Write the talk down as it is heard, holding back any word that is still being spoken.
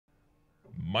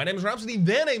My name's Rhapsody,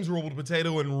 their name's Robert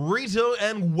Potato and Rito,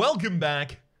 and welcome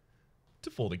back to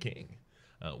For the King.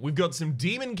 We've got some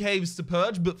demon caves to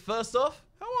purge, but first off,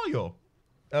 how are you?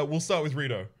 We'll start with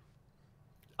Rito.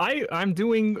 I'm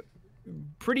doing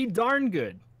pretty darn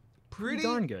good. Pretty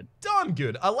darn good. Darn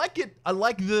good. I like it. I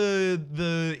like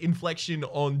the inflection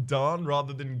on darn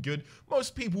rather than good.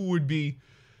 Most people would be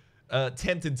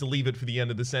tempted to leave it for the end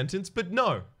of the sentence, but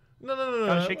no. No.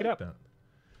 Gotta shake it up. That.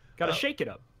 Gotta shake it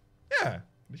up. Yeah,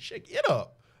 shake it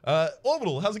up.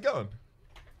 Orbital, how's it going?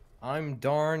 I'm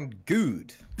darn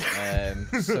good.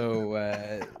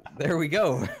 There we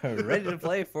go. Ready to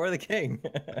play for the king.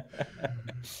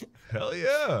 Hell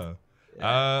yeah.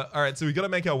 All right, so we got to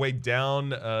make our way down.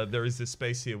 There is this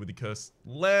space here with the cursed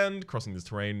land. Crossing this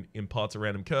terrain imparts a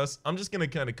random curse. I'm just going to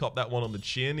kind of cop that one on the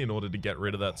chin in order to get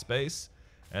rid of that space,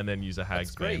 and then use a hag's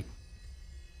That's great. bane.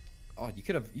 Oh, you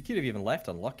could have even left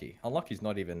unlucky. Unlucky's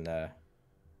not even a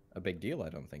big deal, I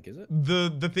don't think, is it?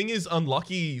 The thing is,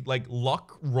 unlucky, like,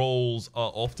 luck rolls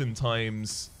are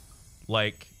oftentimes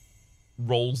like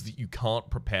rolls that you can't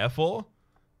prepare for.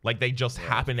 Like, they just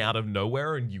happen out of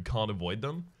nowhere and you can't avoid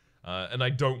them. And I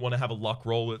don't want to have a luck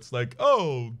roll that's like,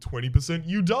 oh, 20%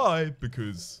 you die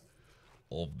because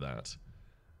of that.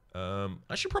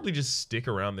 I should probably just stick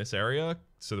around this area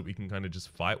so that we can kind of just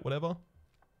fight whatever.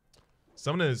 So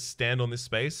I'm going to stand on this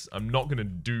space. I'm not going to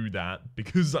do that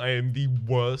because I am the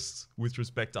worst with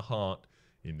respect to heart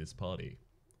in this party.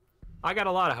 I got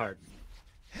a lot of heart.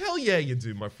 Hell yeah, you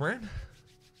do, my friend.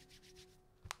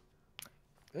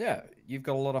 Yeah, you've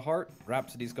got a lot of heart.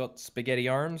 Rhapsody's got spaghetti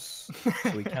arms,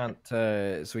 so we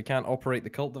can't operate the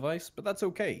cult device, but that's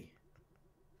okay.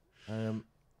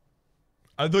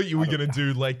 I thought you were gonna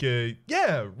do like a,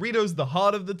 yeah, Rito's the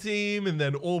heart of the team, and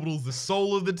then Orbital's the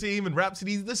soul of the team, and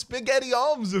Rhapsody's the spaghetti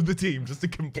arms of the team. Just a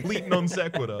complete non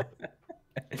sequitur.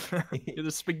 You're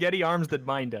the spaghetti arms that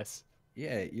bind us.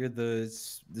 Yeah, you're the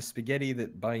spaghetti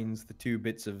that binds the two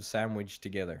bits of sandwich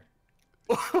together.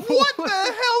 What the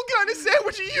hell kind of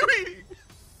sandwich are you eating?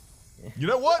 You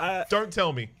know what? Don't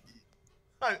tell me.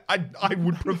 I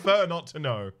would prefer not to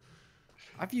know.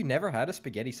 Have you never had a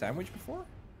spaghetti sandwich before?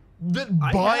 That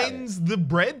binds the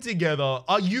bread together.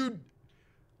 Are you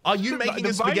making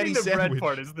a spaghetti the sandwich? Bread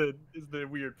part is the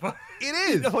weird part. It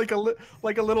is like a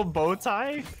little bow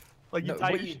tie. Like you No,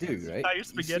 tie what your, you do, right? tie your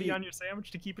spaghetti see- on your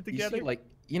sandwich to keep it You together. see, like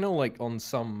like on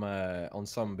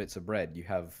some bits of bread, you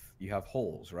have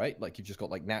holes, right? Like you've just got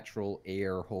like natural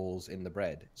air holes in the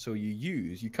bread. So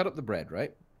you cut up the bread,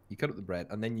 right? You cut up the bread,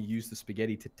 and then you use the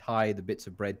spaghetti to tie the bits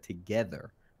of bread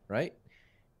together, right?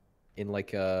 In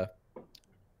like a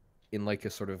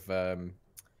sort of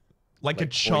like a Boy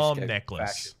charm Scout necklace.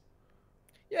 fashion.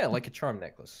 Yeah, like a charm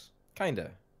necklace,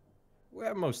 kinda.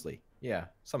 Well, mostly, yeah,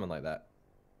 something like that.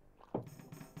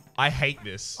 I hate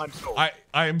this. I'm sold.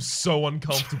 I am so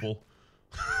uncomfortable.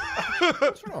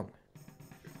 What's wrong?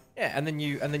 Yeah, and then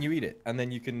you eat it, and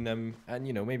then you can and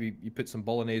maybe you put some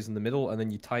bolognese in the middle, and then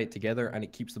you tie it together, and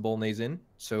it keeps the bolognese in,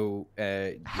 so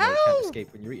it can't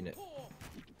escape when you're eating it.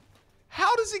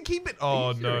 How does it keep it?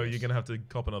 Oh no, serious? you're gonna have to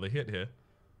cop another hit here.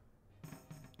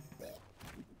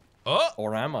 Oh,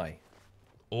 Or am I?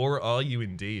 or are you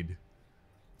indeed?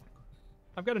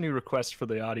 I've got a new request for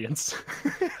the audience.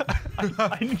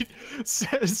 I need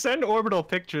send Orbital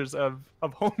pictures of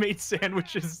homemade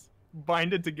sandwiches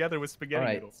binded together with spaghetti All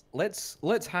right, noodles.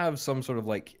 let's have some sort of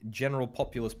like general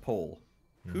populace poll.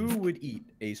 Who would eat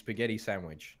a spaghetti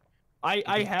sandwich?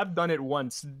 I have done it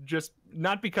once, just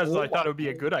not because I thought it would be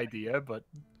a good idea, but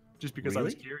just because I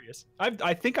was Really? curious.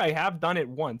 I think I have done it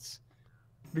once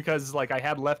because like I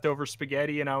had leftover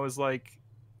spaghetti and I was like,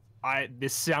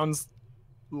 this sounds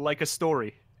like a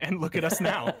story, and look at us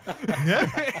now.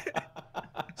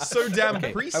 So damn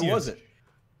Okay, prescient. how was it?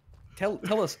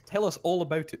 Tell us all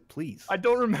about it, please. I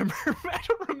don't remember. I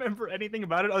don't remember anything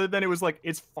about it other than it was like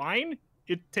it's fine.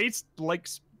 It tastes like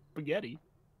spaghetti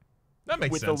That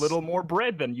makes with sense. a little more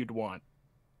bread than you'd want.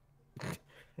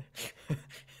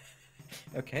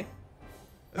 Okay.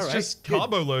 It's Alright, just good.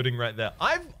 carbo loading right there.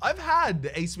 I've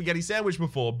had a spaghetti sandwich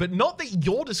before, but not that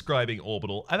you're describing,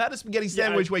 Orbital. I've had a spaghetti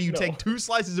sandwich where you take 2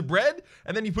 slices of bread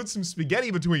and then you put some spaghetti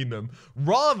between them,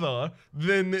 rather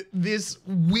than this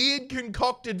weird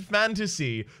concocted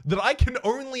fantasy that I can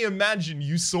only imagine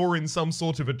you saw in some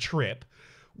sort of a trip,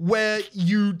 where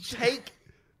you take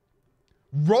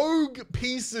rogue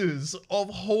pieces of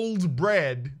whole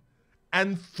bread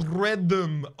and thread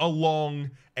them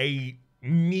along a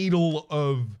needle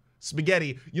of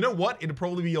spaghetti. You know what? It'd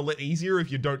probably be a lot easier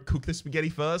if you don't cook the spaghetti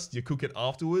first. You cook it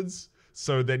afterwards.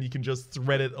 So then you can just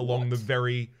thread it along the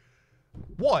very...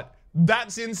 What?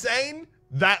 That's insane?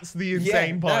 That's the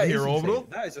insane part here, Orbital.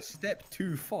 That is a step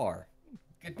too far.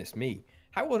 Goodness me.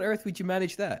 How on earth would you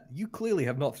manage that? You clearly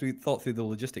have not thought through the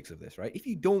logistics of this, right? If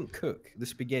you don't cook the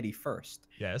spaghetti first,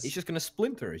 yes, it's just going to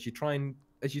splinter as you try and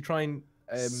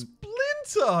splinter.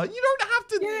 You don't have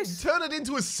to turn it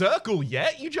into a circle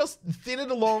yet. You just thin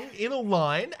it along in a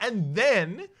line, and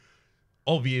then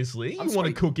obviously you want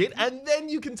to cook it, and then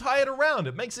you can tie it around.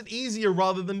 It makes it easier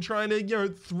rather than trying to,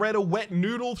 thread a wet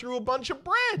noodle through a bunch of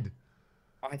bread.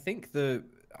 I think the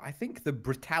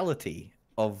brutality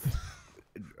of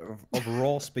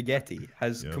raw spaghetti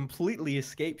has completely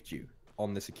escaped you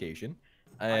on this occasion.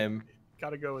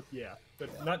 Gotta go with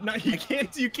but not you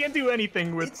can't do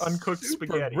anything with uncooked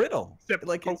spaghetti. Brittle.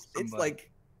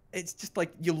 It's just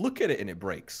like you look at it and it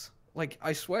breaks. Like,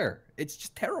 I swear, it's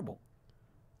just terrible.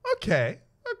 Okay.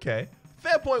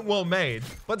 Fair point, well made,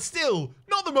 but still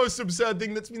not the most absurd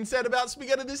thing that's been said about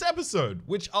spaghetti this episode,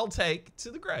 which I'll take to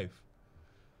the grave.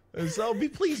 So I'll be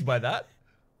pleased by that.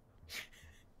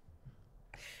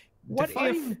 What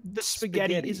if the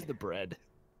spaghetti is the bread?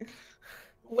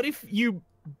 What if you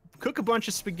cook a bunch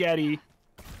of spaghetti,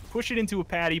 push it into a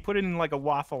patty, put it in like a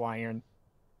waffle iron,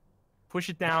 push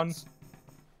it down,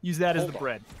 use that as the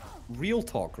bread? Real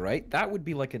talk, right? That would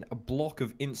be like a block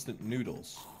of instant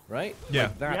noodles, right? Yeah.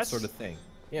 Like that sort of thing.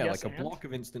 Yeah, Yes, like a block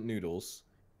of instant noodles.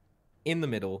 In the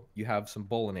middle, you have some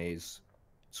bolognese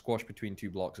squashed between two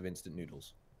blocks of instant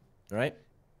noodles, right?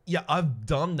 Yeah, I've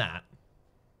done that.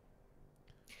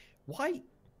 Why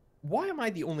am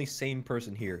I the only sane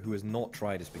person here who has not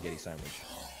tried a spaghetti sandwich?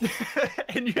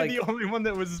 And you're the only one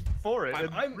that was for it.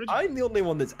 I'm the only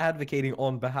one that's advocating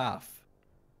on behalf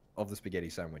of the spaghetti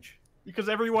sandwich. Because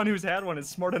everyone who's had one is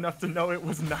smart enough to know it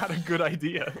was not a good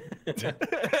idea.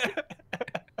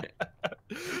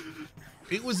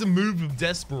 It was a move of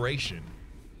desperation.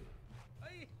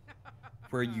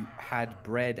 Where you had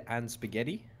bread and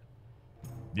spaghetti?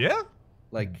 Yeah.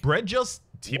 Like, bread just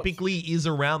typically is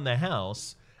around the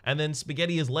house, and then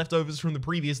spaghetti is leftovers from the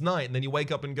previous night, and then you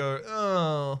wake up and go,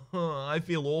 oh, I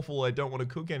feel awful, I don't want to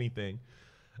cook anything.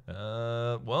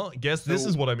 Well, I guess this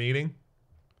is what I'm eating.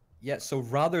 Yeah, so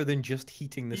rather than just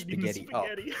heating the spaghetti up,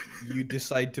 you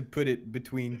decide to put it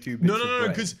between two bits of bread. No,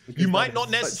 because you might not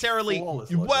necessarily,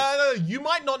 you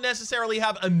might not necessarily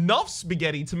have enough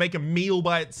spaghetti to make a meal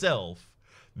by itself.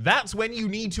 That's when you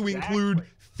need to include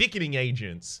thickening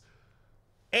agents.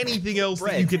 Anything else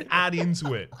that you can add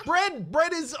into it.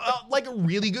 Bread is like a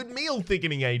really good meal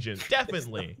thickening agent,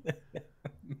 definitely.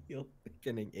 Meal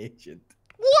thickening agent.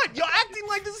 What? You're acting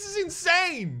like this is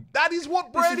insane. That is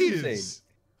what bread is.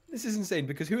 This is insane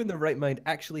because who in their right mind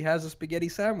actually has a spaghetti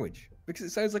sandwich? Because it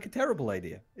sounds like a terrible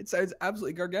idea. It sounds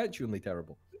absolutely gargantuanly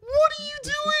terrible. What are you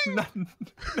doing?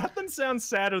 Nothing sounds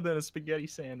sadder than a spaghetti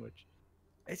sandwich.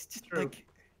 It's just like,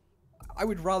 I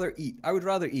would rather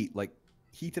eat like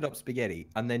heated up spaghetti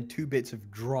and then 2 bits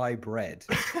of dry bread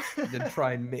than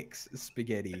try and mix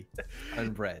spaghetti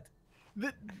and bread.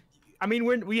 I mean,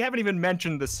 we haven't even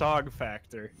mentioned the SOG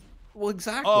factor. Well,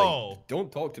 exactly. Oh.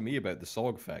 Don't talk to me about the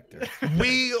SOG factor.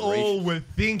 We all were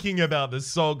thinking about the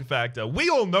SOG factor. We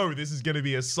all know this is going to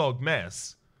be a SOG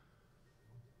mess.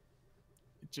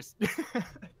 Just,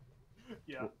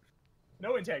 yeah.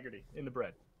 No integrity in the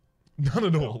bread. None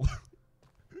at all.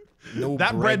 No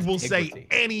that bread will integrity. say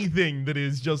anything that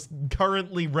is just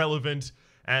currently relevant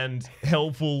and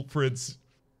helpful for its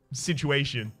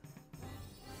situation.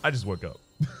 I just woke up.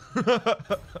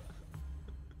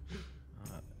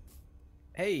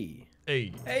 Hey.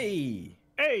 Hey. Hey.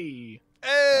 Hey.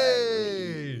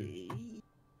 Hey.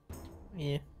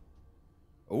 Yeah.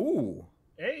 Ooh.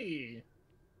 Hey.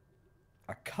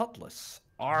 A cutlass.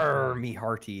 Army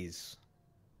hearties.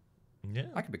 Yeah.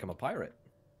 I could become a pirate.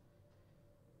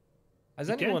 Has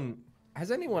anyone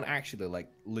actually like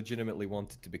legitimately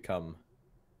wanted to become?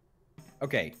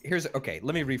 Okay,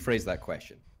 let me rephrase that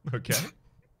question. Okay.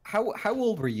 How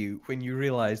old were you when you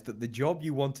realized that the job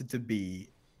you wanted to be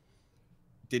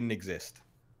didn't exist?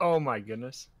 Oh my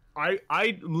goodness.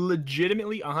 I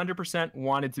legitimately 100%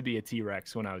 wanted to be a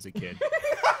T-Rex when I was a kid.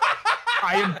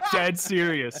 I am dead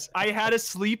serious. I had a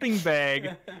sleeping bag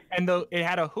and it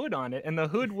had a hood on it, and the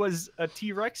hood was a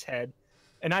T-Rex head,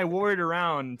 and I wore it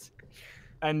around.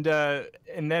 And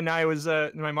then I was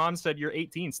my mom said, "You're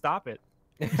 18, stop it."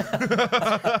 No,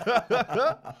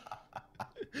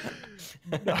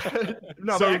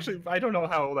 so, but actually, I don't know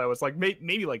how old I was. Like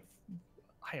maybe like,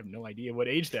 I have no idea what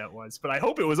age that was, but I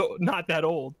hope it was not that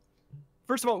old.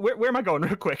 First of all, where am I going,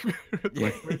 real quick?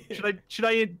 Should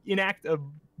I enact a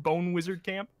bone wizard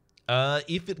camp?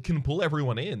 If it can pull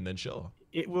everyone in, then sure.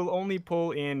 It will only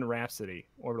pull in Rhapsody.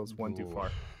 Orbital's one too far.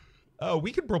 Oh,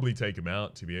 we could probably take him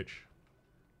out, TBH.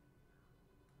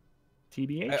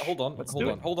 TBH. Hold on. Let's Hold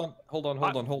do on. it. Hold on. Hold on.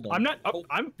 Hold on. Hold on. I'm not. Hold-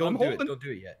 I'm Don't do holding. it. Don't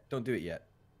do it yet. Don't do it yet.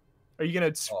 Are you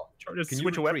gonna Oh, try to can you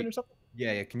switch a weapon retreat? or something?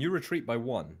 Yeah, yeah. Can you retreat by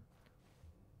 1?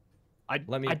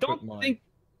 Let me I equip don't think.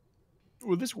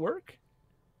 Will this work?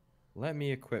 Let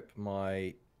me equip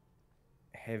my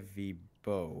heavy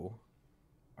bow.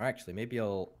 Or actually, maybe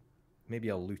I'll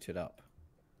loot it up.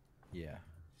 Yeah.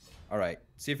 All right.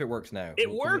 See if it works now. It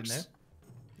Will come in works. now?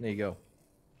 There you go.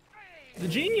 The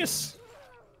genius.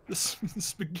 The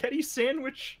spaghetti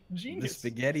sandwich The genius.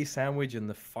 spaghetti sandwich and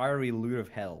the fiery lure of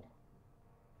hell.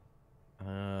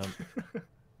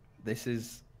 This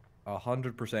is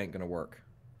 100% gonna work.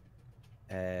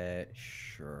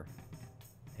 Sure.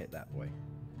 Hit that boy.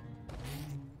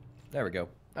 There we go.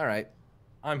 All right.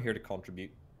 I'm here to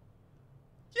contribute.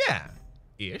 Yeah,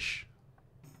 ish.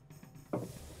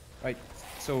 Right.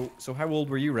 So how old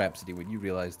were you, Rhapsody, when you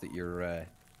realized that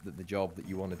that the job that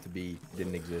you wanted to be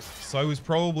didn't exist? So I was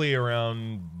probably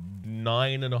around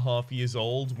 9.5 years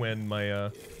old when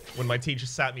my teacher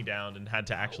sat me down and had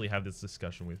to actually have this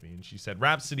discussion with me, and she said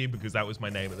Rhapsody because that was my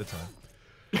name at the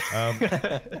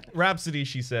time. Rhapsody,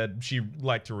 she said, she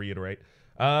liked to reiterate.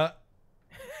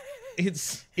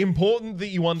 It's important that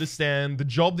you understand the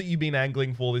job that you've been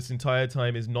angling for this entire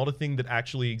time is not a thing that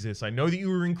actually exists. I know that you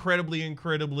were incredibly,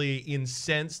 incredibly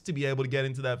incensed to be able to get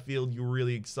into that field. You were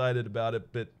really excited about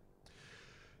it, but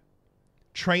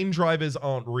train drivers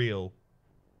aren't real.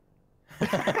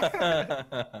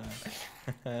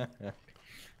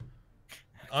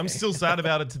 I'm still sad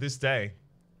about it to this day.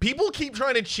 People keep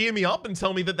trying to cheer me up and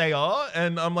tell me that they are,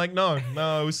 and I'm like, no,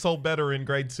 I was told better in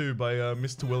grade 2 by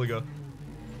Mr. Williger.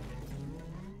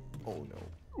 Oh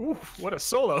no. Ooh, what a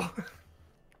solo.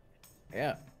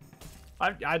 Yeah.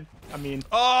 I mean,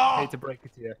 Oh! hate to break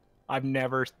it to you. I've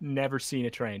never seen a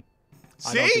train.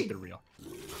 See? I don't think they're real.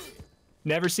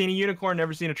 Never seen a unicorn,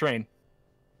 never seen a train.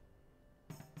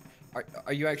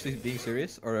 Are you actually being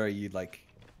serious, or are you like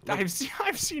I've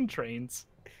seen trains.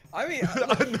 I mean,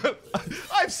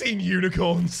 I've seen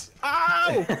unicorns.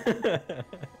 Ow!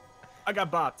 I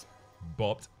got bopped.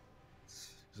 Bopped.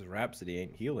 Rhapsody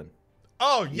ain't healing.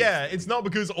 Oh, yeah, it's not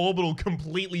because Orbital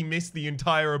completely missed the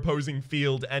entire opposing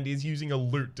field and is using a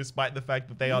loot despite the fact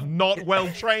that they are not well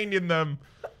trained in them.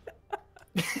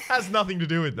 Has nothing to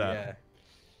do with that.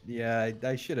 Yeah,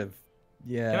 I should have.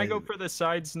 Yeah. Can I go for the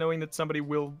sides knowing that somebody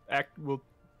will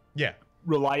Yeah.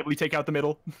 reliably take out the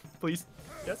middle, please?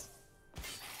 Yes?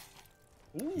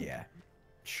 Ooh. Yeah.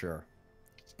 Sure.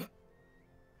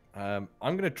 I'm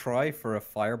gonna try for a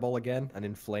fireball again and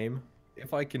inflame.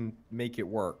 If I can make it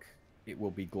work, it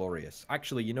will be glorious.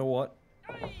 Actually, you know what?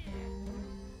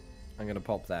 I'm gonna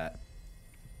pop that.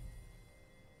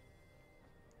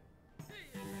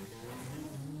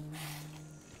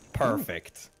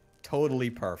 Perfect. Totally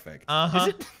perfect. Uh-huh. Is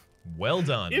it? Well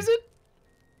done. Is it?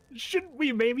 Shouldn't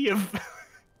we maybe have...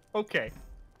 Okay.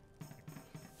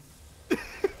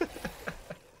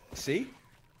 See?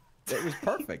 It was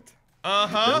perfect.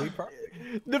 Uh-huh. Really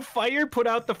perfect. The fire put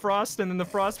out the frost, and then the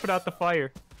frost put out the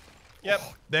fire. Yep.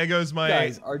 There goes my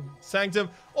Guys, are sanctum.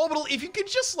 Orbital, if you could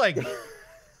just like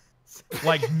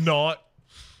not.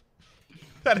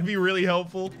 That'd be really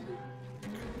helpful.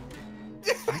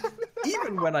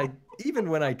 even when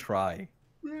I try.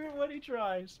 When he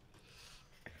tries.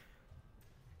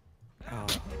 Oh.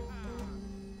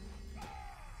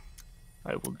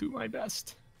 I will do my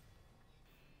best.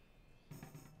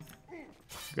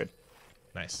 Good.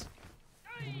 Nice.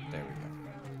 There we go.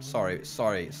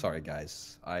 Sorry,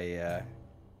 guys.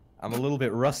 I'm a little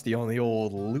bit rusty on the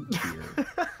old loot here.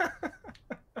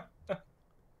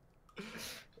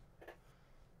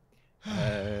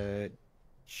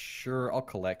 Sure, I'll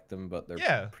collect them, but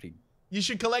they're pretty. You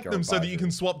should collect them so that you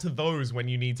can swap to those when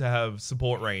you need to have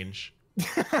support range.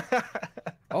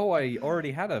 Oh, I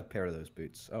already had a pair of those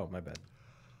boots. Oh, my bad.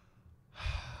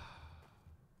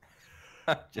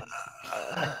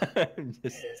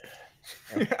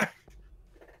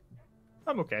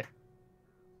 I'm okay.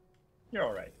 You're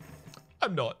all right.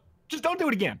 I'm not. Just don't do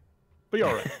it again. But you're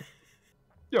all right.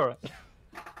 You're all right.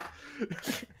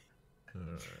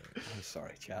 I'm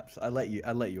sorry, chaps. I let you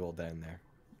all down there.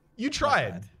 You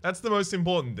tried. That's the most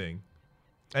important thing.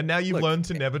 And now you've learned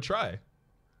to never try.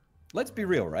 Let's be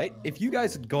real, right? If you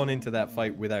guys had gone into that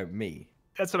fight without me,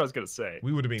 that's what I was gonna say.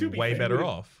 We would have been way better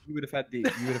off. You would have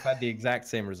had the exact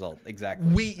same result. Exactly.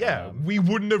 We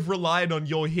wouldn't have relied on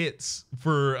your hits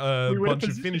for a bunch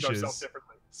of finishes.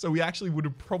 So we actually would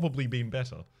have probably been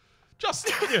better.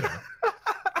 Just, you know.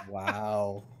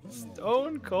 Wow.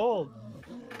 Stone cold.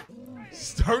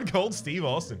 Stone cold Steve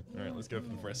Austin. All right, let's go for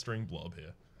the fresh string blob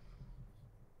here.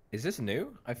 Is this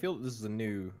new? I feel this is a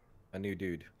new. A new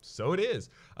dude. So it is.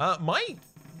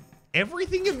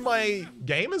 Everything in my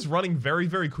game is running very,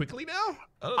 very quickly now.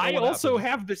 I also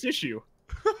have this issue.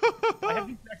 I have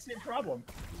the exact same problem.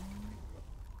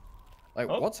 Like,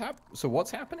 what's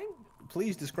happening?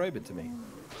 Please describe it to me.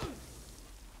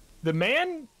 The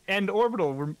man and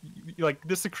Orbital were like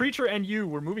the creature and you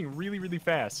were moving really, really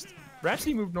fast.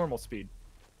 Rhapsody moved normal speed.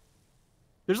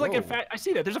 There's like I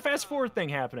see that. There's a fast forward thing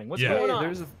happening. What's going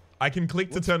on? I can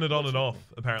click to turn it on and off,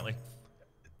 apparently.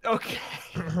 Okay.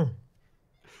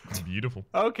 Beautiful.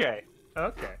 Okay.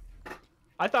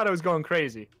 I thought I was going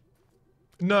crazy.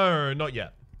 No, not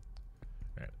yet.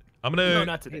 All right. I'm gonna No,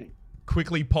 not today.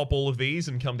 quickly pop all of these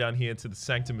and come down here to the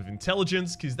Sanctum of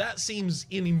Intelligence, because that seems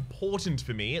important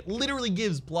for me. It literally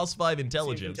gives +5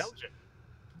 intelligence.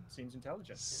 Seems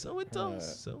intelligent. So it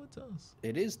does. So it does.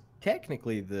 It is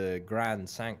technically the Grand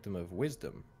Sanctum of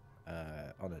Wisdom.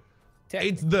 On a.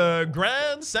 It's the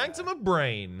Grand Sanctum of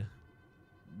Brain.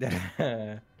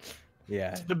 Yeah.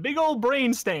 It's the big old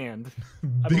brain stand.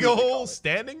 Big old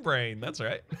standing brain. That's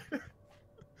right.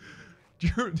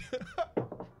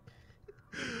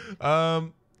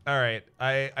 All right.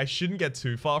 I shouldn't get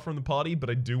too far from the party, but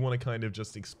I do want to kind of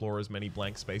just explore as many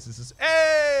blank spaces as.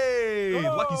 Hey,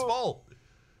 Lucky's fault.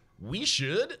 We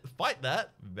should fight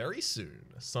that very soon.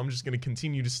 So I'm just gonna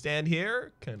continue to stand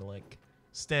here, kind of like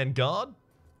stand guard.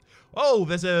 Oh,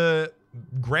 there's a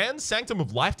Grand Sanctum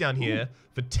of Life down here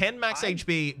for 10 max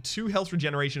HP, 2 health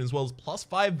regeneration, as well as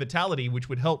 +5 vitality, which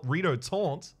would help Rito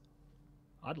taunt.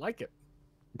 I'd like it.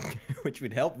 Which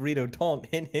would help Rito taunt.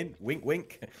 Hint, hint, wink,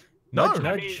 wink. No,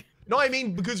 Nudge. no, I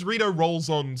mean because Rito rolls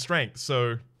on strength,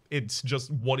 so it's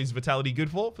just what is vitality good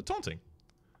for? For taunting.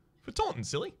 For taunting,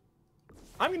 silly.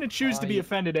 I'm gonna choose to be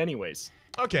offended anyways.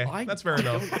 Okay, that's fair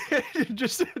enough.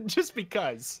 just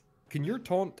because. Can your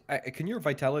taunt? Can your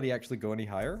vitality actually go any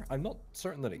higher? I'm not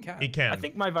certain that it can. It can. I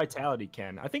think my vitality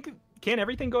can. I think can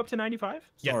everything go up to 95?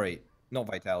 Yeah. Sorry, not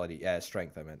vitality. Yeah,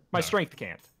 strength. I meant. My strength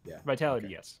can't. Yeah. Vitality,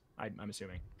 yes. I'm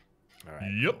assuming. All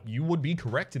right. Yep, you would be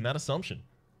correct in that assumption.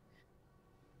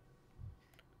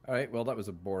 All right. Well, that was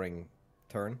a boring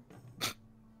turn.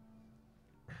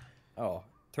 Oh,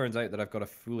 turns out that I've got a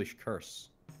foolish curse,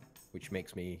 which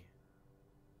makes me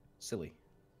silly.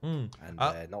 And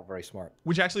not very smart.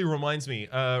 Which actually reminds me,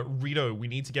 Rito, we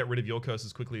need to get rid of your curse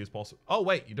as quickly as possible. Oh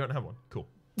wait, you don't have one. Cool.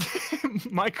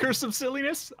 My curse of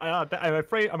silliness? I'm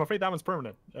afraid that one's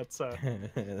permanent. That's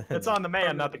that's on the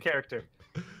man, not the character.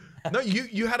 No,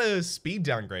 you had a speed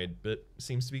downgrade, but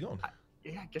seems to be gone.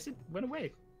 Yeah, I guess it went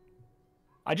away.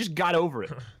 I just got over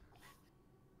it.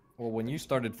 Well, when you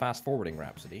started fast forwarding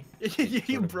Rhapsody,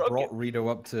 you brought Rito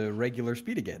up to regular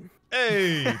speed again.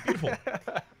 Hey, beautiful.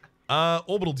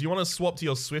 Orbital, do you want to swap to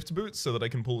your Swift boots so that I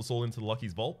can pull this all into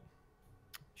Lucky's vault?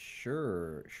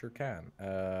 Sure can.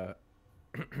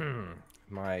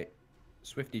 My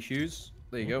Swifty shoes.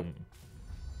 There you go.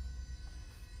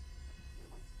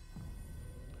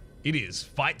 It is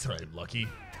fight time, Lucky.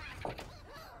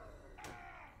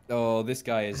 Oh, this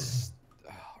guy is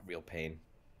real pain.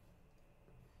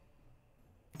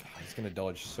 He's gonna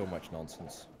dodge so much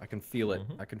nonsense. I can feel it.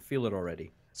 I can feel it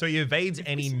already. So he evades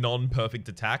any non-perfect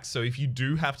attacks, so if you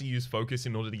do have to use focus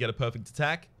in order to get a perfect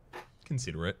attack,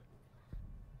 consider it.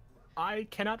 I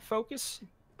cannot focus,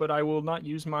 but I will not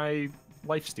use my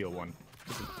lifesteal one.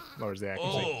 Lowers the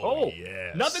accuracy. Oh,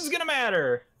 yes. Nothing's gonna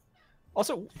matter.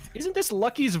 Also, isn't this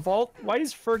Lucky's vault? Why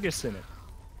is Fergus in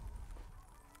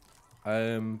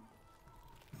it?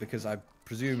 Because I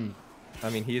presume, I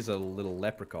mean, he is a little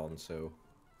leprechaun, so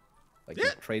like he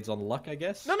trades on luck, I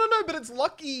guess. No, but it's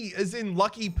Lucky, as in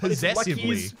Lucky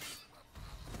possessively.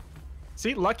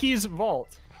 See, Lucky's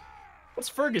vault. What's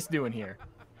Fergus doing here?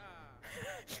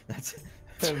 That's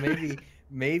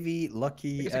maybe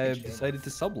Lucky decided to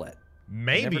sublet.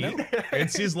 Maybe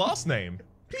it's his last name.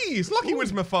 Please, Lucky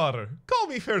was my father. Call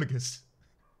me Fergus.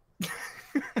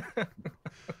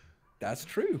 That's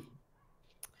true.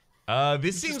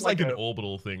 This seems like an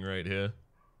orbital thing right here.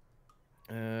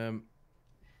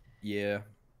 Yeah.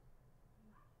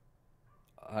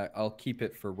 I'll keep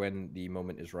it for when the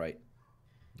moment is right.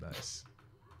 Nice.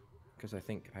 Because I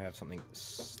think I have something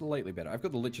slightly better. I've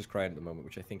got the Lich's Crown at the moment,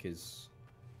 which I think is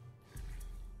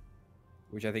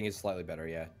slightly better.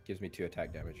 Yeah, gives me 2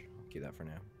 attack damage. I'll keep that for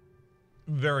now.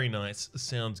 Very nice.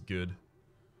 Sounds good.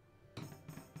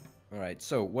 All right.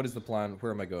 So, what is the plan?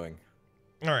 Where am I going?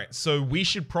 All right. So we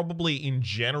should probably, in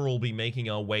general, be making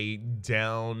our way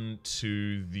down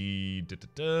to the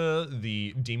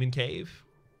demon cave,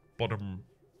 bottom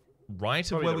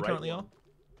right of where we currently are.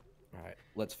 All right.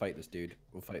 Let's fight this dude.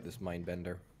 We'll fight this mind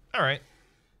bender. All right.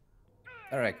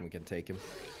 I reckon we can take him.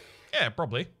 Yeah,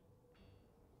 probably.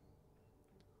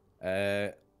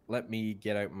 Let me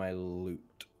get out my loot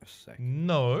a second.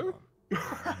 No.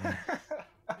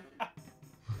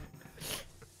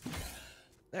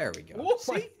 There we go. Oh,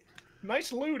 See?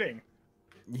 nice looting.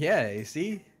 Yeah, you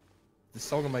see? The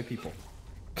song of my people.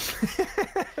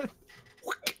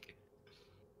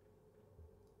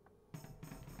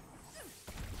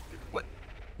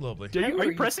 Lovely. Are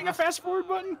you pressing a fast forward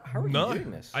button? How are you No,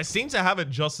 doing this? I seem to have it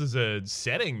just as a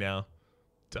setting now.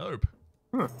 Dope.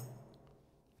 Huh.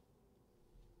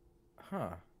 Huh.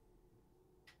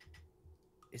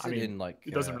 Is I it mean, in like?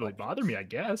 It doesn't really bother me, I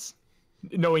guess.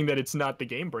 Knowing that it's not the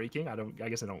game breaking, I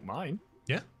guess I don't mind.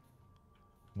 Yeah.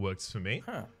 Works for me.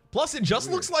 Huh. Plus, it just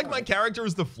Weird. looks like my Alright. character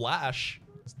is the Flash.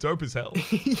 It's dope as hell.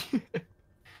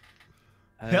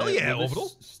 Hell yeah,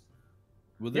 Orbital.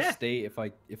 Will this Yeah. stay if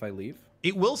I leave?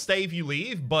 It will stay if you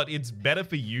leave, but it's better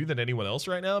for you than anyone else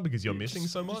right now because you're Yeah, missing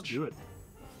so just much. do it.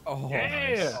 Oh, Yeah.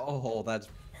 nice. Oh, that's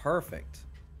perfect.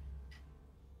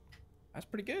 That's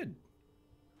pretty good.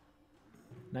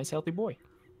 Nice healthy boy.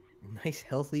 Nice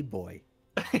healthy boy.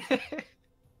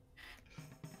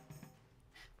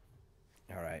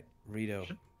 All right, Rito.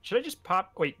 Should I just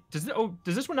pop? Wait, does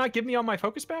this one not give me all my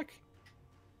focus back?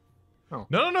 No,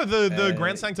 the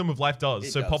Grand Uh, Sanctum of Life does.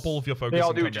 it So pop does. all of your focus They all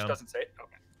and do. come It just down. doesn't say it.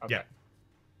 Okay. Yeah.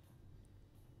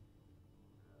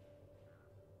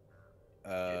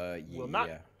 Will not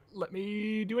Yeah. let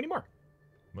me do any more.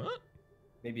 What?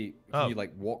 Maybe Oh. can you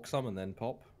like walk some and then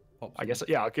pop? Pop. I guess.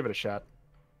 Yeah, I'll give it a shot.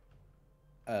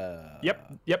 Some?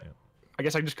 Yep. Yeah. I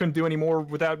guess I just couldn't do any more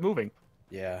without moving.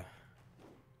 Yeah.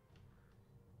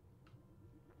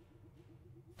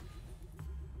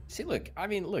 See, look,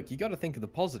 you got to think of the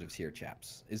positives here,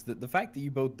 chaps. Is that the fact that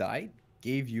you both died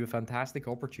gave you a fantastic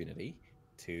opportunity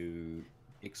to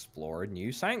explore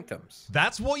new sanctums.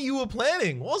 That's what you were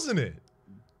planning, wasn't it?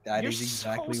 That You're is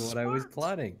exactly so what I was smart.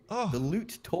 planning. Oh. The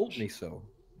loot told me so.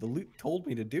 The loot told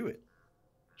me to do it.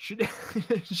 Should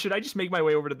should I just make my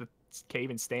way over to the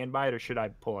cave and stand by it, or should I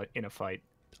pull it in a fight?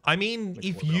 I mean, Like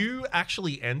if Orbital. you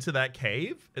actually enter that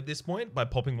cave at this point by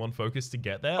popping one focus to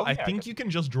get there, Oh, I yeah, I think guess- you can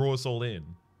just draw us all in.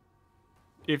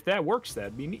 If that works,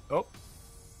 that'd be neat. Oh,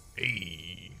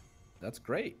 Hey. That's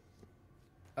great.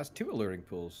 That's 2 alluring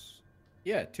pools.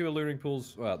 Yeah, 2 alluring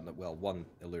pools. Well, one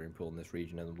alluring pool in this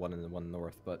region and one in the one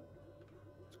north, but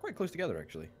it's quite close together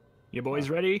actually. you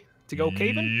boys ready to go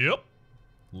caving? Yep.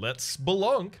 Let's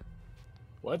spelunk.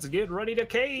 Let's get ready to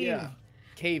cave.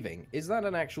 Caving. Is that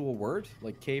an actual word?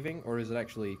 Like caving, or is it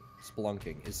actually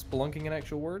spelunking? Is spelunking an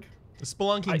actual word?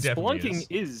 Spelunking definitely Spelunking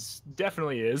is.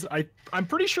 definitely is. I'm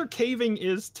pretty sure caving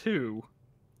is too.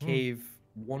 Cave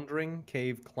wandering,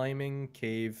 cave climbing,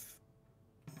 cave.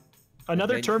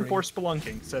 Another term Adventuring. for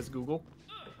spelunking, says Google.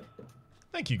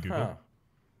 Thank you, Google. Huh.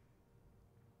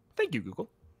 Thank you, Google.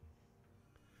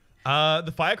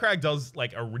 The Firecrag does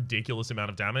like a ridiculous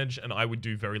amount of damage, and I would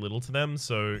do very little to them,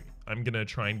 so I'm gonna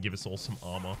try and give us all some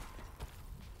armor.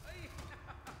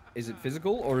 Is it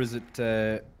physical or is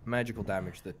it magical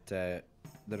damage that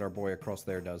our boy across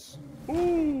there does?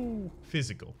 Ooh.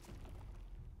 Physical.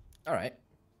 All right.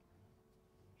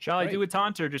 Shall I Great. do a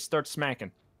taunt or just start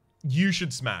smacking? You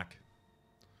should smack.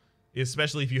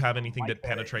 Especially if you have anything that Like that.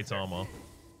 penetrates armor.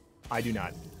 I do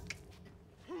not.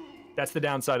 That's the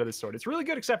downside of this sword. It's really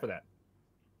good except for that.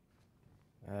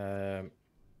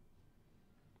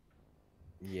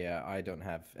 Yeah, I don't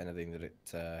have anything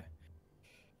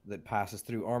that passes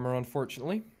through armor,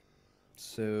 unfortunately.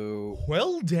 So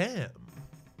Well, damn.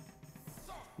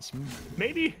 It's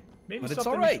maybe But it's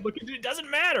something we alright. should look into. It doesn't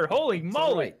matter. Holy it's moly!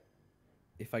 alright.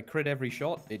 If I crit every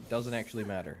shot, it doesn't actually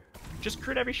matter. Just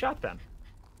crit every shot then.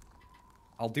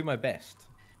 I'll do my best.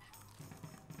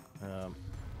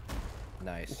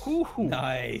 Nice. Ooh.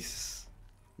 Nice.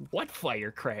 What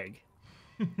fire, Craig?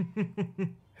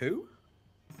 Who?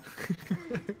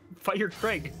 Fire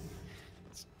Craig.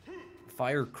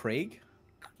 Fire Craig?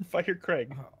 Fire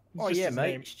Craig. Oh just yeah, his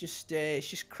mate. name. It's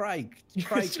just Craig. It's It's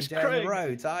Craig from just down Craig. the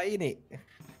road, ain't it?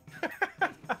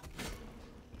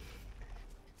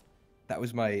 That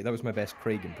was my best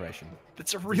Craig impression.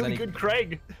 That's a really any- good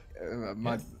Craig.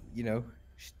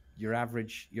 Your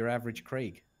average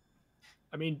Craig.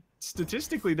 I mean,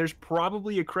 statistically, there's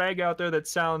probably a Craig out there that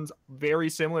sounds very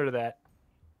similar to that.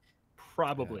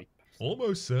 Probably.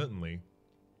 Almost certainly.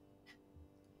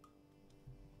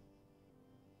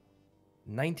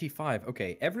 95.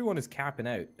 Okay, everyone is capping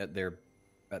out at their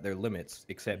limits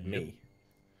except Yep. me.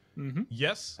 Mm-hmm.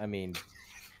 Yes. I mean,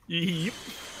 Yep.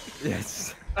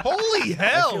 yes. Holy I feel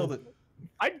hell! that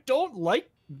I don't like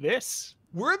this.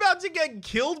 We're about to get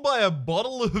killed by a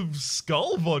bottle of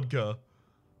skull vodka.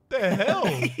 The hell?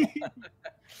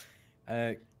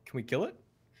 can we kill it?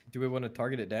 Do we want to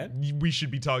target it down? We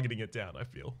should be targeting it down, I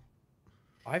feel.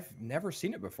 I've never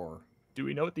seen it before. Do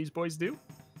we know what these boys do?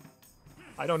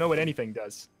 I don't know what anything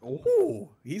does. Oh,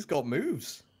 he's got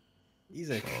moves. He's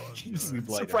a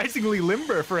Surprisingly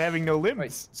limber for having no limbs.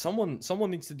 Right,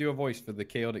 someone needs to do a voice for the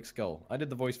chaotic skull. I did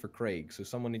the voice for Craig, so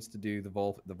someone needs to do the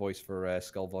voice for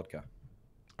Skull Vodka.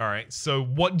 All right. So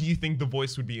what do you think the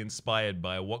voice would be inspired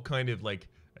by? What kind of like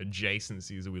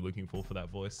adjacencies are we looking for that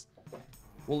voice?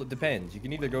 Well, it depends. You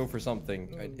can either go for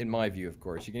something, in my view, of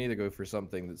course, you can either go for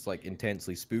something that's like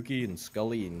intensely spooky and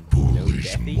scully and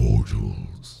deathy.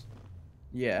 Mortals.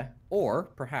 Yeah, or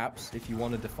perhaps if you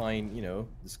want to define,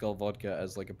 the Skull Vodka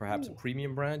as like perhaps a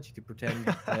premium brand, you could pretend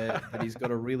that he's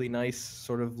got a really nice,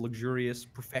 sort of luxurious,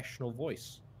 professional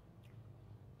voice.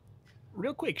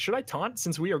 Real quick, should I taunt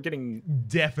since we are getting...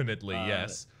 Definitely,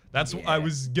 yes. That's I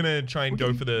was gonna try and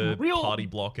go for the party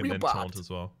block and then taunt as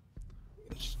well.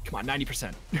 Come on,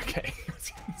 90%. Okay.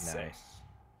 Nice.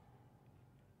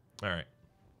 All right.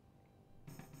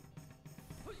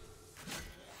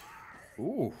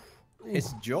 Ooh.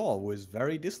 His jaw was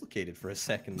very dislocated for a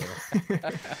second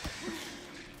there.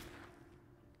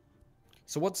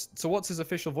 So what's his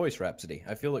official voice, Rhapsody?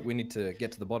 I feel like we need to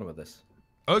get to the bottom of this.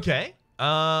 Okay.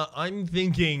 I'm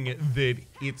thinking that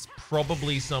it's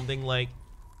probably something like...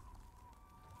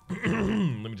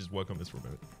 Let me just work on this for a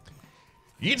minute.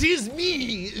 It is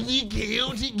me, the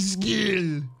chaotic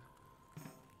skill.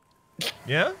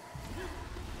 Yeah?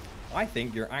 I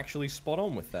think you're actually spot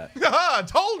on with that. Haha,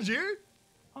 told you!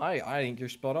 I think you're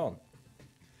spot on.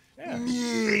 Yeah.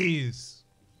 Yes.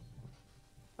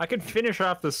 I could finish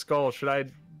off the skull. Should I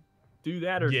do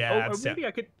that or? Yeah, or maybe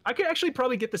I could actually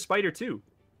probably get the spider too.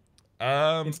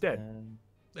 Instead.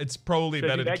 It's probably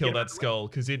Should I better do to that, kill get out that of the way? skull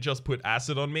because it just put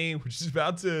acid on me, which is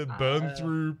about to burn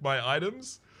through my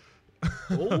items.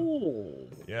 Oh.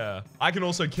 Yeah. I can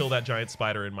also kill that giant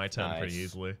spider in my turn pretty Nice.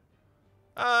 easily.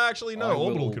 Actually, no. I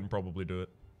Orbital will- can probably do it.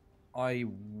 I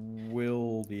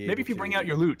will be able Maybe if you to. bring out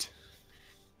your loot.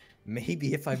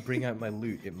 Maybe if I bring out my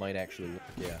loot, it might actually work.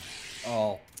 Yeah.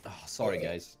 Oh, sorry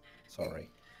guys. Sorry.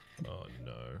 Oh,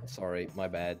 no. Sorry. My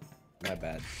bad. My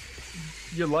bad.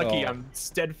 You're lucky. Oh. I'm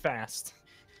steadfast.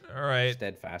 All right.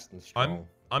 Steadfast and strong.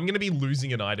 I'm going to be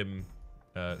losing an item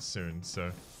soon,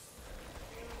 so...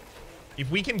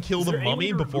 If we can kill Is the there any way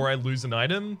mummy to before I lose an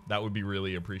item, that would be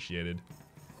really appreciated.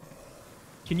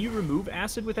 Can you remove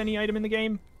acid with any item in the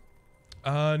game?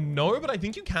 No, but I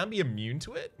think you can be immune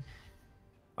to it.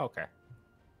 Okay.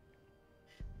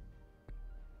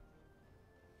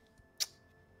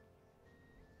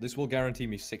 This will guarantee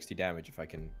me 60 damage if I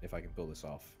can pull this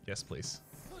off, Yes, please.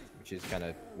 which is kind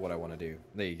of what I want to do.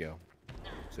 There you go.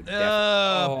 So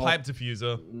Pipe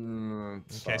diffuser.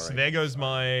 Okay, so there goes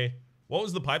my... What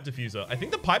was the pipe diffuser? I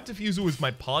think the pipe diffuser was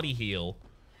my party heal.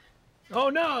 Oh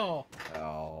no!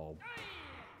 Oh.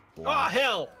 Oh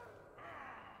hell!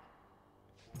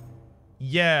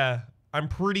 Yeah, I'm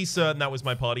pretty certain that was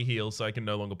my party heal, so I can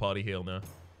no longer party heal now.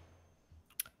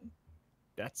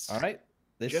 That's All right.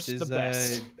 This Just is the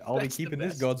best. I'll be That's the keeping this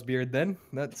best. God's beard then.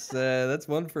 That's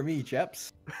one for me,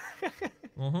 chaps.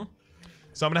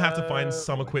 So I'm gonna have to find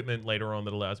some equipment later on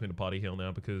that allows me to party heal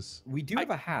now because We do have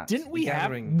a hat. didn't we The have-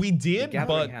 gathering, we the did, gathering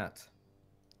but hat.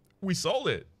 we sold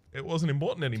it. It wasn't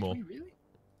important anymore. Did we really?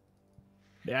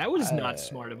 That was not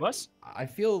smart of us. I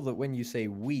feel that when you say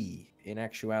we, in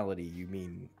actuality, you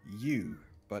mean you,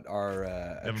 but are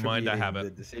Never mind, I have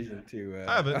attributing it. the decision to.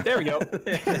 I have it. There we go.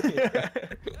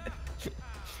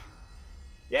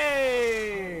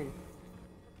 Yay!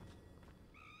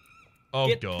 Oh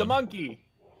Get god. the monkey!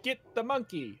 Get the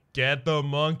monkey! Get the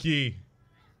monkey.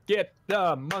 Get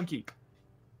the monkey!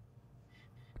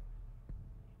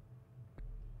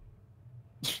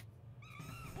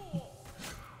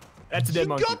 That's a dead You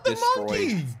monkey. got the Destroyed.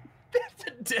 monkey. That's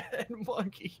a dead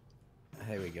monkey.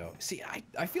 There we go. See,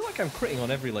 I feel like I'm critting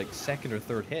on every like second or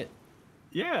third hit.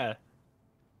 Yeah.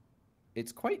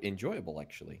 It's quite enjoyable,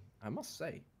 actually. I must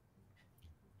say.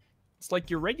 It's like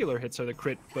your regular hits are the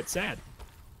crit, but sad.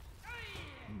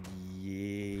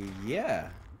 Yeah.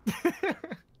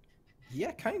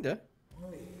 Yeah, kinda.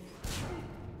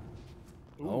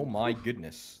 Oh my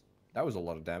goodness, that was a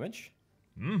lot of damage.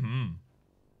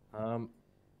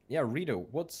 Yeah, Rito,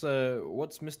 what's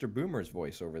Mr. Boomer's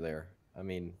voice over there? I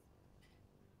mean,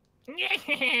 Are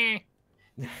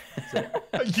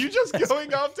you just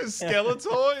going after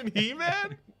Skeletor and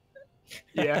He-Man?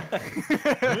 Yeah.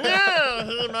 No,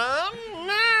 He-Man,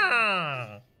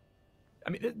 no. I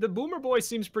mean, the Boomer Boy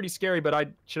seems pretty scary, but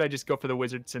should I just go for the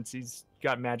Wizard since he's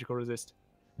got magical resist?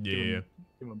 Yeah.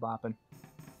 Give him a bopping.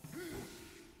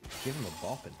 give him a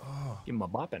bopping. Give him a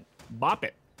bopping. Bop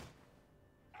it.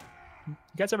 You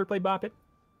guys ever play Bop It?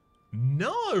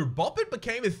 No, Bop It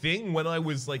became a thing when I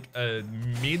was like a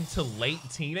mid to late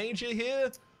teenager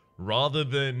here, rather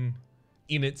than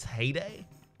in its heyday.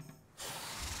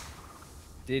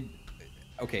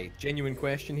 Okay, genuine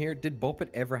question here. Did Bop It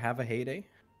ever have a heyday?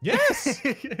 Yes.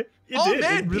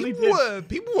 Man, really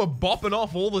people were bopping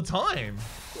off all the time.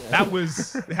 That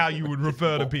was how you would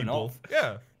refer to people. Off.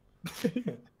 Yeah.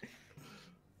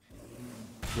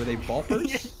 Were they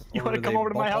boppers? You want to come over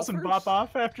to my house and bop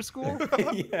off after school?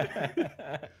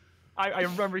 Yeah. I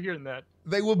remember hearing that.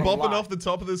 They were bopping off the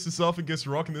top of this esophagus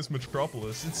rocking this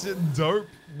metropolis. It's a dope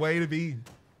way to be.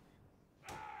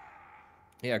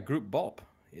 Yeah, group bop.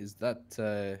 Is that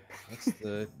that's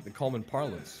the common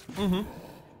parlance? Mm-hmm.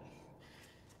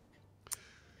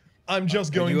 I'm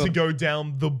just going to go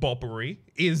down the boppery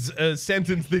is a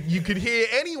sentence that you could hear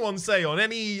anyone say on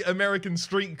any American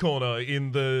street corner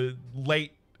in the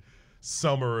late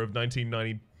summer of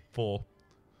 1994.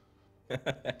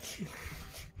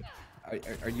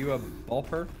 Are you a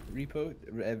bopper, Repo?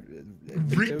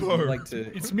 Repo. Like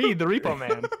to... It's me, the Repo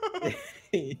Man.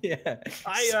 Yeah.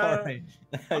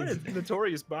 I'm a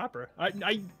notorious bopper.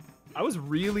 I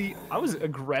was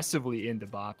aggressively into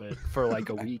Bop It for like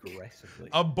a week. Aggressively.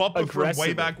 A bopper from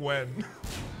way back when.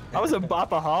 I was a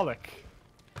bopaholic.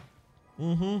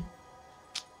 Mm-hmm.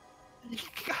 You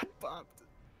got bopped.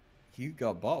 You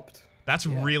got bopped. That's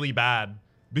really bad.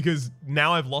 Because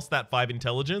now I've lost that 5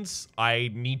 intelligence,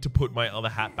 I need to put my other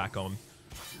hat back on.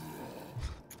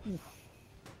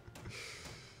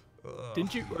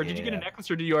 Didn't you, or did you get a necklace,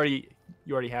 or do you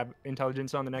already have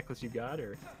intelligence on the necklace you got,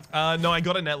 or? No, I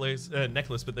got a necklace,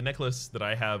 but the necklace that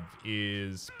I have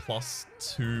is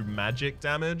 +2 magic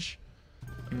damage,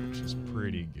 which is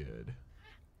pretty good.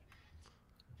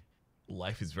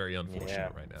 Life is very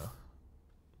unfortunate right now.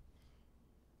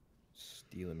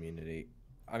 Steel immunity.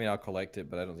 I mean, I'll collect it,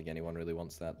 but I don't think anyone really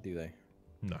wants that, do they?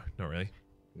 No, not really.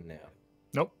 No.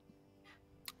 Nope.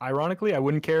 Ironically, I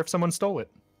wouldn't care if someone stole it.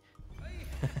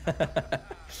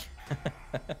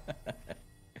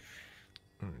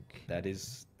 Okay. That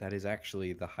is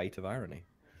actually the height of irony.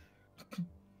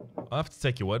 I'll have to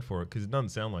take your word for it because it doesn't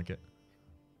sound like it.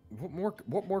 What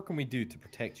more can we do to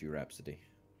protect you, Rhapsody?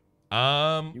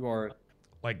 You are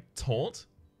like taunt.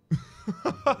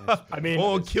 I mean,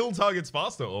 or kill targets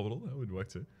faster, Orbital. That would work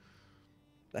too.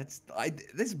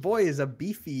 This boy is a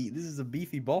beefy. This is a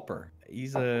beefy bopper.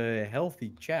 He's a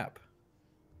healthy chap.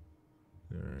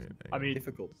 All right, I mean,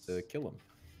 difficult to kill him.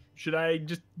 Should I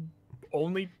just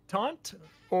only taunt,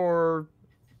 or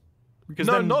because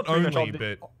no, then not pretty much only,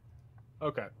 but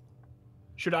okay.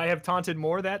 Should I have taunted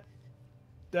more that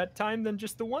time than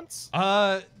just the once?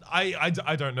 I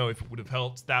don't know if it would have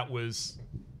helped. That was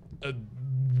a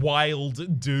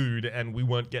wild dude, and we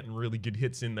weren't getting really good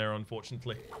hits in there,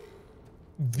 unfortunately.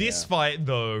 This fight,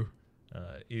 though,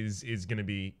 is going to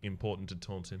be important to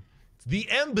taunt him. It's the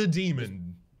Ember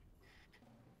Demon.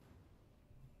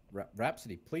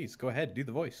 Rhapsody, please go ahead, do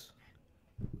the voice.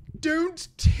 Don't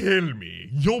tell me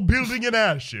you're building an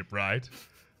airship, right?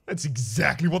 That's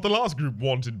exactly what the last group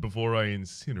wanted before I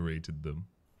incinerated them.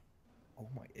 Oh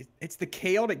my! It's the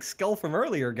chaotic skull from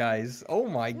earlier, guys. Oh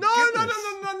my No, goodness.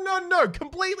 no,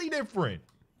 completely different.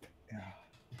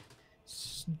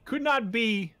 Could not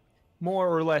be more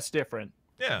or less different.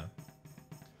 Yeah.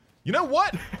 You know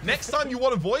what? Next time you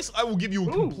want a voice, I will give you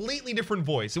a completely different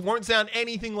voice. It won't sound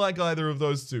anything like either of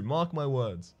those two. Mark my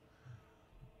words.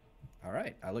 All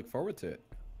right, I look forward to it.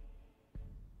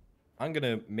 I'm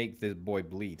gonna make this boy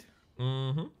bleed.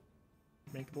 Mm-hmm.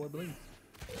 Make the boy bleed.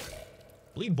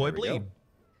 Bleed, boy, There we bleed.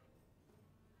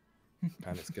 go.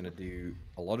 And it's gonna do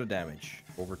a lot of damage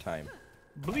over time.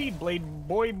 Bleed, blade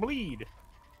boy, bleed.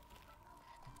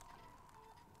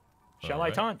 Shall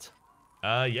I taunt?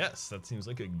 Yes, that seems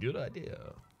like a good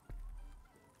idea.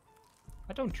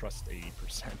 I don't trust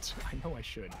 80%. I know I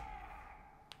should.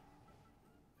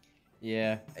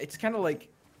 Yeah, it's kind of like,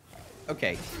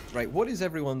 okay, right. What is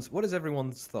everyone's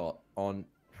thought on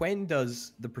when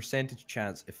does the percentage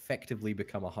chance effectively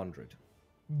become 100?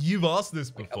 You've asked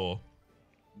this before.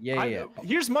 Yeah.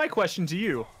 Here's my question to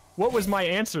you. What was my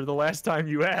answer the last time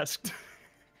you asked?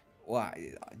 Well,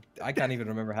 I can't even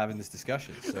remember having this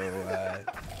discussion. So,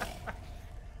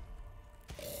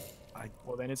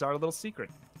 Well, then it's our little secret.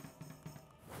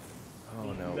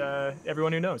 oh no. And,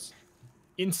 everyone who knows.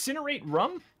 Incinerate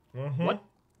rum? Mm-hmm. What?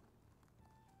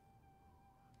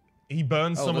 He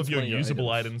burns some of that's your one of your usable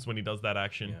items. items when he does that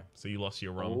action, Yeah. so you lost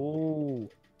your rum. Oh.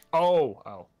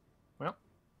 Well,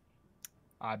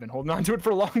 I've been holding on to it for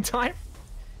a long time,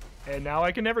 and now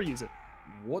I can never use it.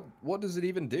 What does it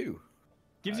even do?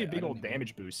 Gives you a big I don't old even know.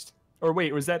 damage boost. Or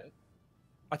wait, was that?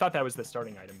 I thought that was the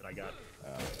starting item that I got.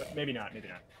 Maybe not. Maybe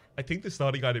not. I think the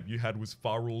starting item you had was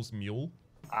Farrell's mule.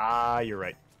 Ah, you're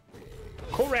right.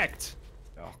 Correct.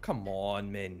 Oh, come on,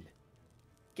 Min.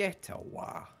 Get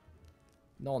away.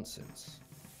 Nonsense.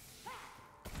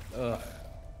 Ugh.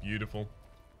 Beautiful.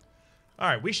 All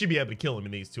right, we should be able to kill him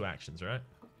in these 2 actions, right?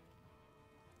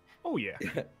 Oh yeah.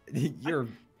 You're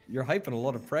hyping a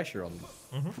lot of pressure on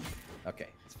them. Okay,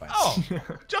 it's fine. Oh,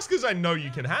 just because I know you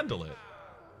can handle it.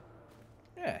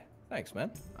 Yeah, thanks,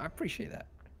 man. I appreciate that.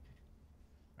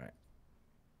 All right.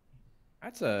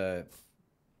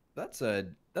 That's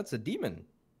a demon.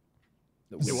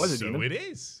 It was a so demon. it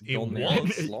is. It Gone there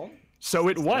was. this long. So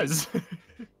it was.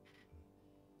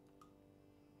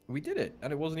 We did it,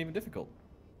 and it wasn't even difficult.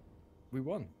 We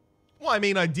won. Well, I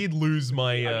mean, I did lose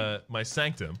my my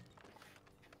sanctum.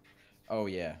 Oh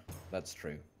yeah, that's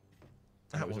true.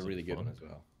 That was a wasn't really good fun. one as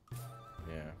well.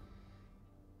 Yeah.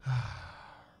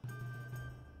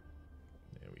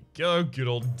 There we go. Good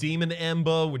old Demon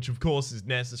Ember, which of course is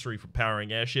necessary for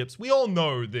powering airships. We all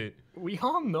know that We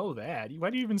all know that. Why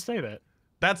do you even say that?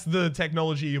 that's the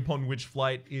technology upon which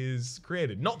flight is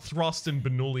created. Not Thrust and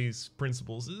Bernoulli's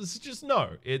principles. It's just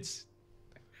no. It's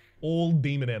all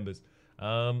Demon Embers.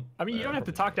 I mean, you don't have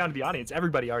to talk down to the audience.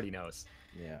 Everybody already knows.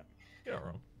 Yeah. You're not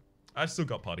wrong. I've still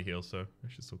got party heals, so I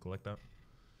should still collect that.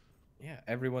 Yeah,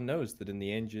 everyone knows that in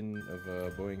the engine of a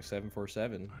Boeing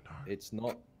 747, it's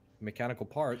not mechanical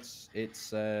parts,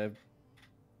 it's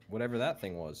whatever that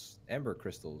thing was. Ember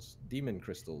crystals, demon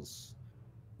crystals.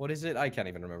 What is it? I can't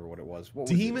even remember what it was. What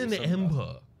was it? It was Demon something about-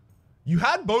 Ember. You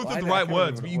had both Well, of the I right can't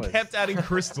words, remember but what you it was. kept adding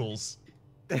crystals.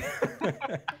 I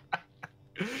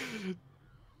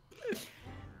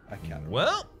can't remember.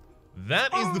 Well,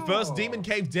 that is the first demon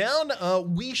cave down.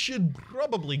 We should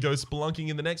probably go spelunking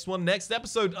in the next one, next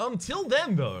episode. Until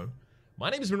then, though, my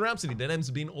name has been Rhapsody. Their names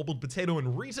have been Orbled, Potato,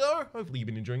 and Rito. Hopefully you've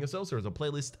been enjoying yourselves. There is a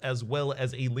playlist as well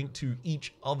as a link to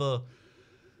each other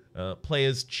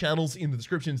players' channels in the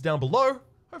descriptions down below.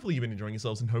 Hopefully you've been enjoying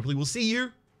yourselves, and hopefully we'll see you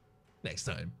next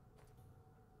time.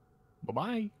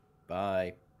 Bye-bye.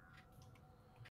 Bye.